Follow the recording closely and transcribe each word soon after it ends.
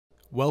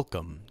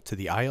Welcome to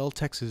the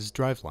ILTexas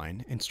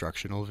Driveline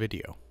instructional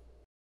video.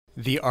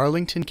 The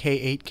Arlington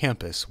K-8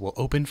 campus will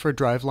open for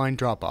Driveline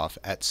drop-off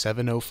at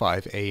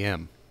 7:05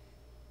 a.m.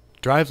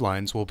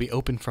 Drivelines will be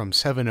open from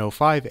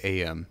 7:05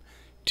 a.m.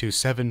 to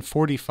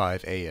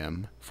 7:45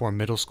 a.m. for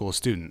middle school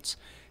students,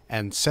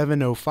 and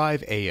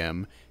 7:05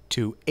 a.m.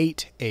 to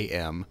 8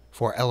 a.m.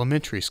 for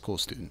elementary school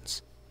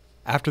students.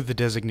 After the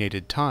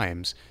designated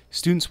times,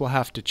 students will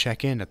have to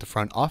check in at the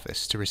front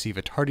office to receive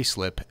a tardy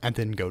slip and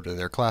then go to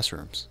their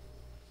classrooms.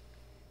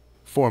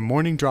 For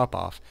morning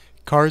drop-off,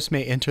 cars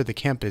may enter the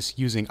campus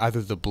using either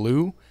the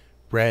blue,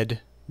 red,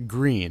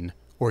 green,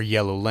 or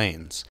yellow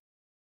lanes.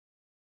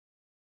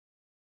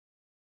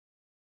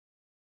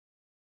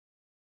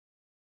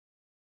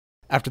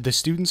 After the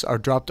students are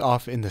dropped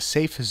off in the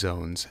safe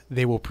zones,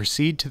 they will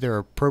proceed to their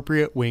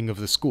appropriate wing of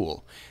the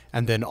school,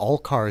 and then all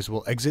cars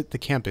will exit the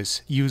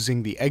campus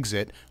using the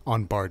exit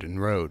on Barden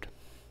Road.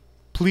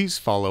 Please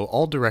follow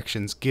all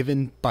directions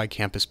given by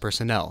campus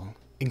personnel,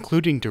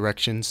 including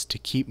directions to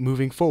keep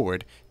moving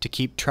forward to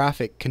keep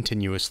traffic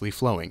continuously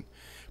flowing.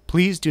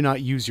 Please do not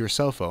use your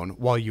cell phone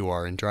while you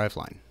are in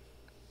Driveline.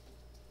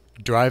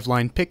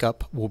 Driveline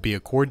pickup will be a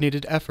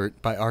coordinated effort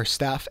by our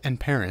staff and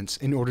parents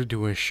in order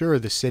to assure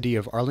the City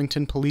of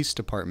Arlington Police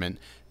Department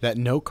that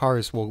no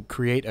cars will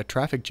create a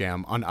traffic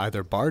jam on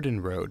either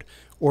Barden Road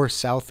or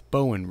South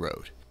Bowen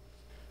Road.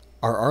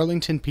 Our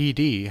Arlington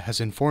PD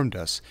has informed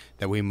us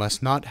that we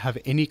must not have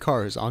any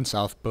cars on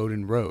South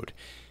Bowen Road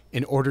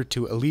in order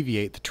to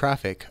alleviate the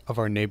traffic of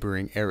our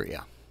neighboring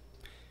area.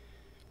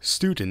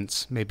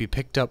 Students may be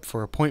picked up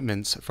for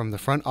appointments from the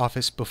front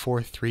office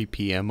before 3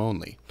 p.m.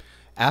 only.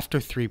 After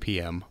 3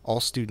 p.m.,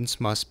 all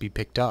students must be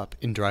picked up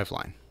in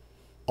Driveline.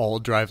 All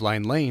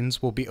Driveline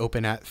lanes will be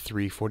open at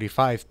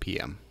 3:45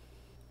 p.m.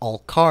 All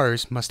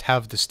cars must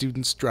have the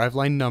students'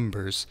 Driveline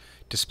numbers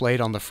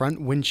displayed on the front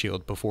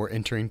windshield before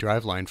entering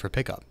Driveline for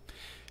pickup.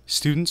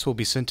 Students will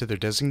be sent to their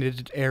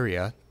designated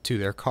area to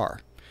their car.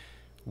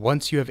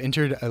 Once you have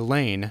entered a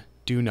lane,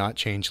 do not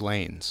change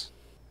lanes.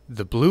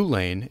 The blue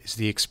lane is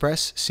the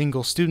express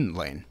single student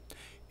lane.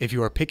 If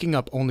you are picking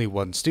up only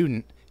one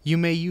student, you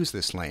may use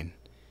this lane.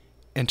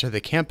 Enter the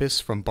campus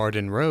from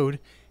Barden Road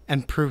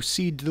and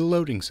proceed to the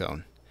loading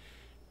zone.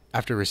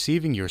 After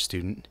receiving your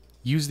student,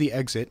 use the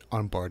exit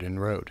on Barden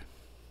Road.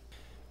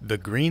 The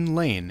green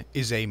lane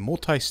is a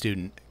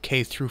multi-student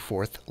K through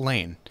 4th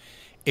lane.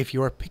 If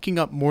you are picking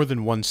up more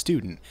than one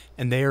student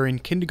and they are in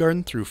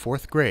kindergarten through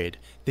 4th grade,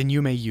 then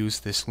you may use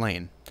this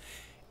lane.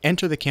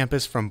 Enter the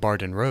campus from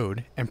Barden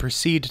Road and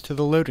proceed to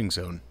the loading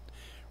zone.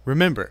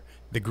 Remember,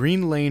 the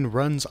green lane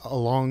runs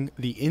along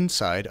the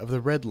inside of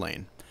the red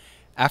lane.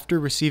 After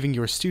receiving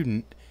your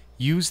student,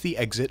 use the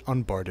exit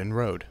on Barden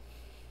Road.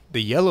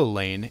 The yellow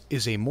lane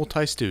is a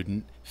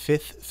multi-student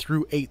 5th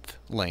through 8th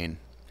lane.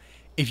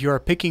 If you are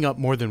picking up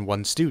more than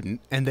one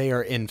student and they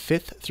are in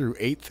 5th through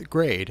 8th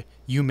grade,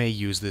 you may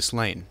use this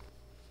lane.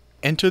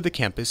 Enter the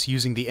campus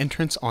using the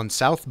entrance on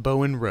South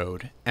Bowen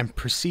Road and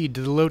proceed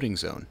to the loading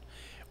zone.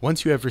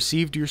 Once you have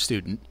received your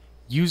student,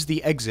 use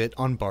the exit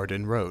on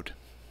Barden Road.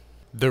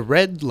 The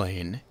red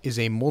lane is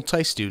a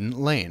multi-student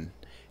lane.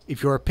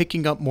 If you are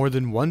picking up more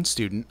than one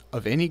student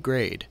of any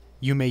grade,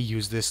 you may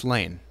use this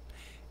lane.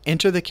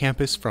 Enter the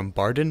campus from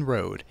Barden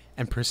Road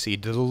and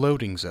proceed to the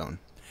loading zone.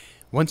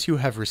 Once you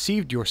have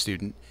received your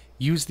student,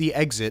 use the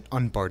exit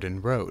on Barden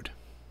Road.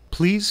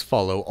 Please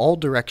follow all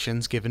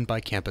directions given by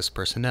campus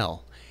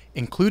personnel,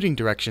 including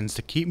directions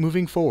to keep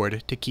moving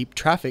forward to keep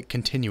traffic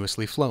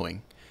continuously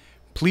flowing.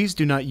 Please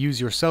do not use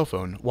your cell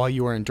phone while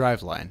you are in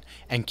Driveline,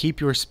 and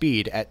keep your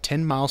speed at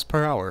 10 miles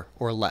per hour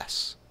or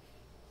less.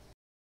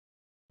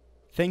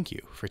 Thank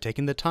you for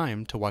taking the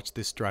time to watch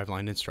this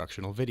Driveline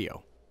instructional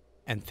video.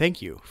 And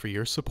thank you for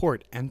your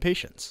support and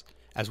patience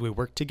as we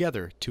work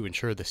together to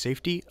ensure the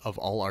safety of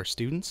all our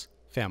students,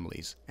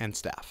 families, and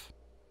staff.